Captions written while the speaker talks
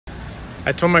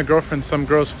I told my girlfriend some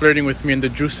girl's flirting with me in the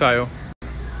juice aisle.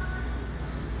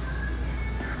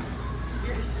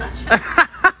 You're such a...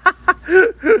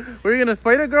 Were you gonna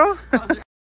fight a girl?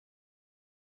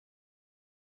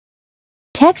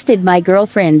 Texted my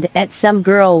girlfriend that some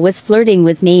girl was flirting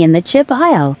with me in the chip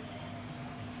aisle.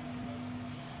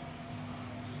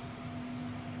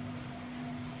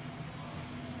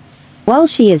 Well,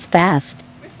 she is fast.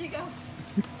 Where'd she go?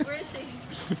 Where is she?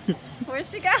 Where'd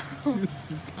she go?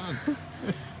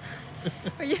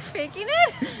 Are you faking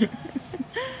it?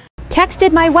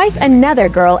 Texted my wife another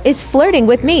girl is flirting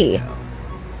with me.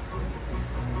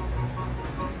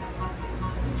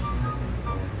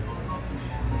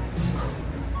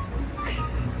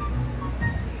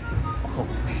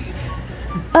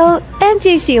 Oh,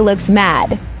 MJ, she looks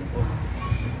mad.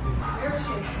 Where is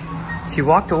she? She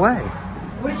walked away.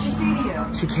 What did she say to you?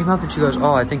 She came up and she goes,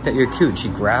 "Oh, I think that you're cute." She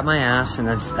grabbed my ass and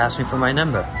then asked me for my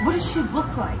number. What does she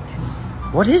look like?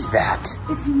 What is that?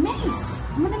 It's Mace.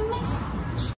 I'm gonna Mace.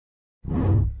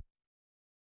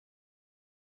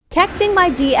 Texting my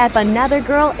GF another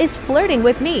girl is flirting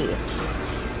with me.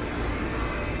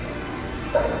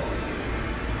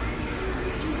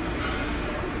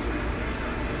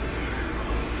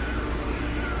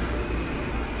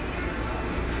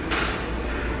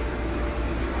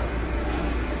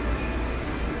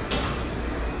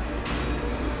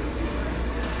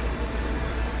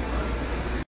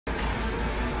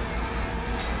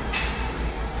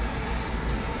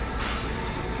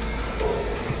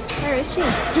 Where is she?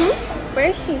 Where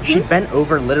is she? She bent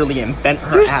over literally and bent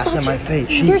her ass in my face.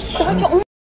 You're such a...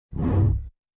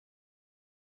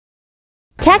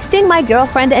 Texting my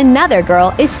girlfriend another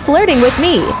girl is flirting with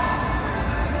me.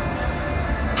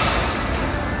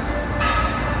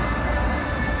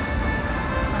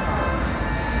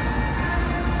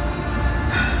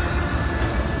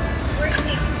 Where is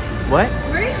she? What?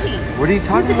 Where is she? What are you Who's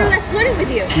talking the girl about? that's flirting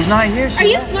with you? She's not here. Are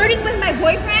you flirting with my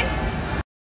boyfriend?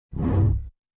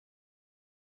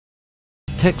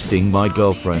 Texting my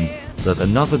girlfriend that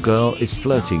another girl is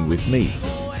flirting with me.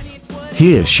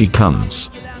 Here she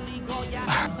comes.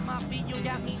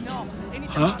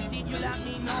 Huh?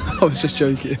 I was just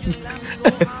joking.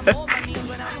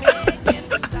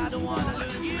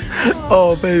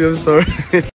 Oh, baby, I'm sorry.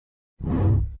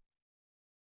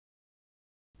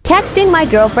 Texting my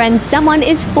girlfriend someone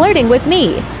is flirting with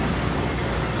me.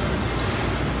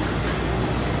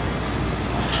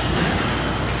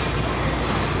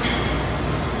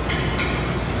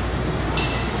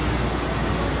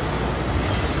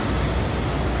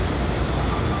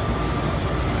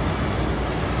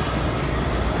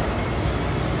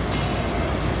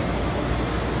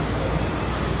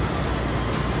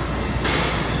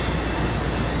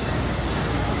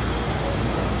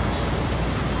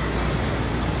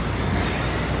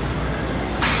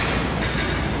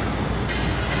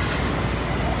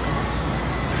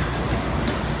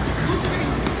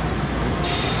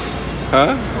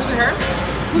 Huh? Was it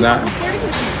her? Nah. Who's flirting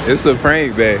with you? It's a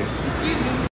prank, babe.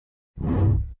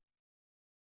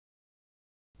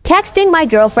 Texting my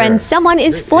girlfriend someone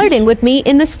is flirting with me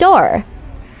in the store.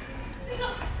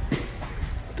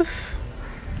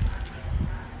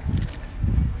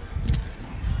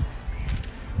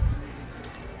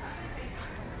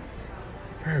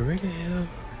 Bro, where the hell?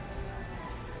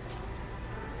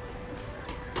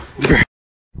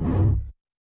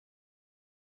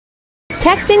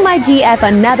 Texting my GF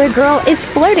another girl is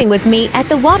flirting with me at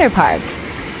the water park.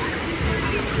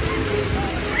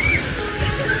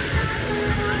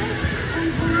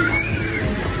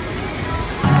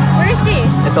 Where is she?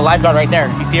 It's the lifeguard right there.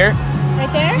 You see her?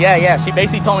 Right there? Yeah. She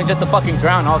basically told me just to fucking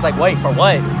drown. I was like, wait, for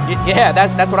what? Yeah,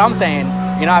 that's what I'm saying.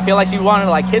 You know, I feel like she wanted to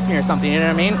like kiss me or something. You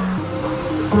know what I mean?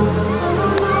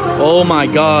 Oh my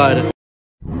god.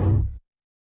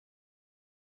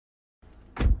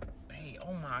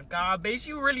 God, babe,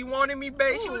 she really wanted me,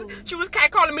 babe. She was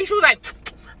catcalling me. She was like,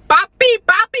 "Papi,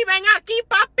 papi, ven aquí,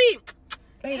 papi."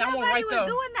 Babe, that one right there. Nobody was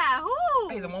doing that. Who?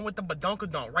 Babe, the one with the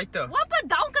badonkadonk right there. What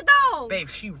badonkadonk? Babe,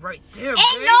 she right there, Ain't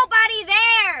babe. nobody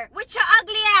there with your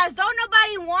ugly ass. Don't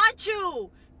nobody want you.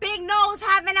 Big nose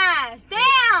having ass.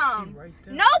 Damn. Right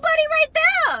there. Nobody right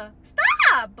there.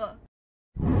 Stop.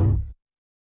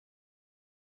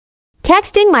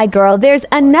 Texting my girl there's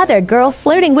another girl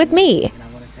flirting with me. And I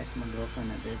want to text my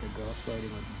girlfriend that there's a girl flirting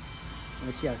with me.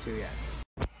 Let's see how she reacts.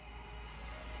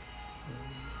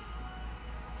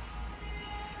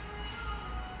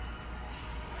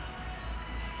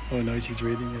 Oh no, she's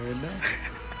reading it right now.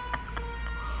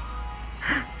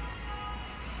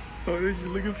 Oh no, she's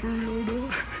looking for real now.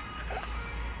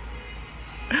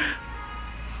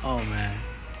 Oh man.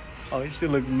 Oh, she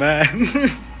look mad.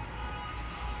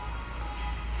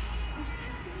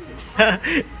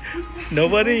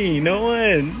 Nobody, no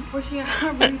one. Where's she at?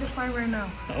 I'm ready to fight right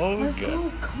now. Oh Let's god.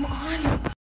 go. Come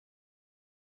on.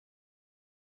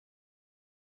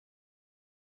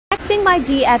 Texting my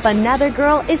GF another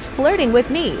girl is flirting with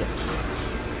me.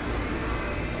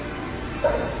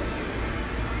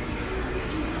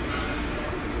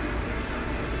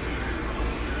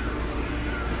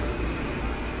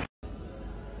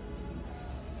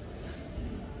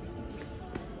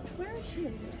 Where is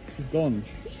she? She's gone.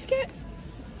 You scared?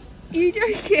 You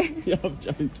joking? Yeah, I'm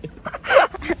joking. I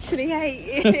actually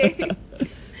hate you.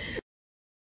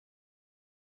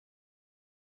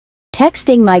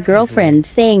 Texting my girlfriend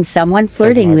saying someone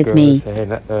flirting with me.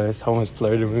 Saying, someone's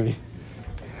flirting with me.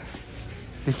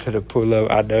 She's gonna pull up.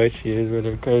 I know she is with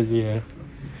her crazy ass.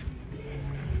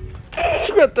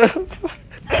 What the fuck?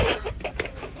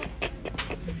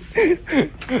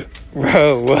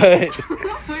 Bro, what?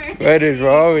 What is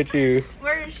wrong with you?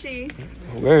 Where is she?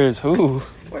 Where is who?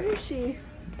 Where is she?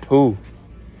 Who?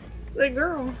 The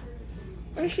girl.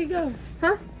 Where'd she go?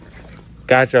 Huh?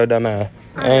 Got your dumb ass.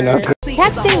 Ain't no.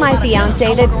 Texting my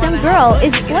fiance that some girl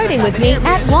is flirting with me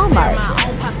at Walmart.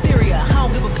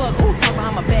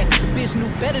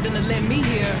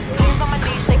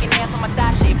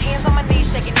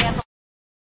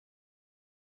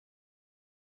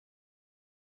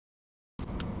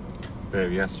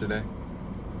 Babe, yesterday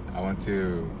I went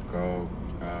to go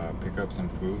pick up some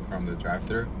food from the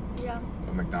drive-thru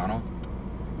of McDonald's,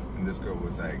 and this girl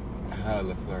was like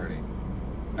hella flirting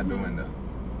at the window.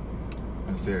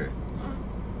 I'm serious.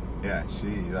 Yeah, she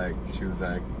was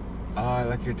like, oh, I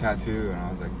like your tattoo, and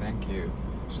I was like, thank you.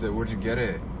 She said, where'd you get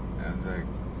it? And I was like,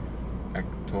 I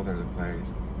told her the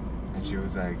place, and she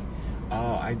was like,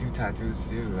 oh, I do tattoos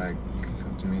too, like, you can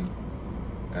come to me.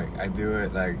 Like, I do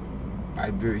it, like,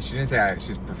 she didn't say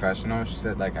she's professional, she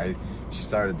said, like, she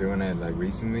started doing it, like,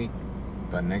 recently,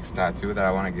 but next tattoo that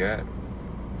I want to get,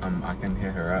 I can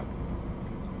hit her up.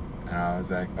 And I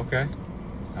was like, okay,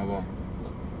 I will.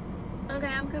 Okay,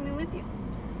 I'm coming with you.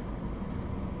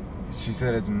 She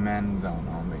said it's men's zone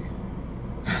only.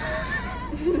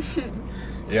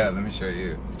 Yeah, let me show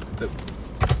you.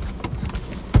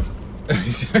 Let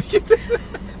me show you.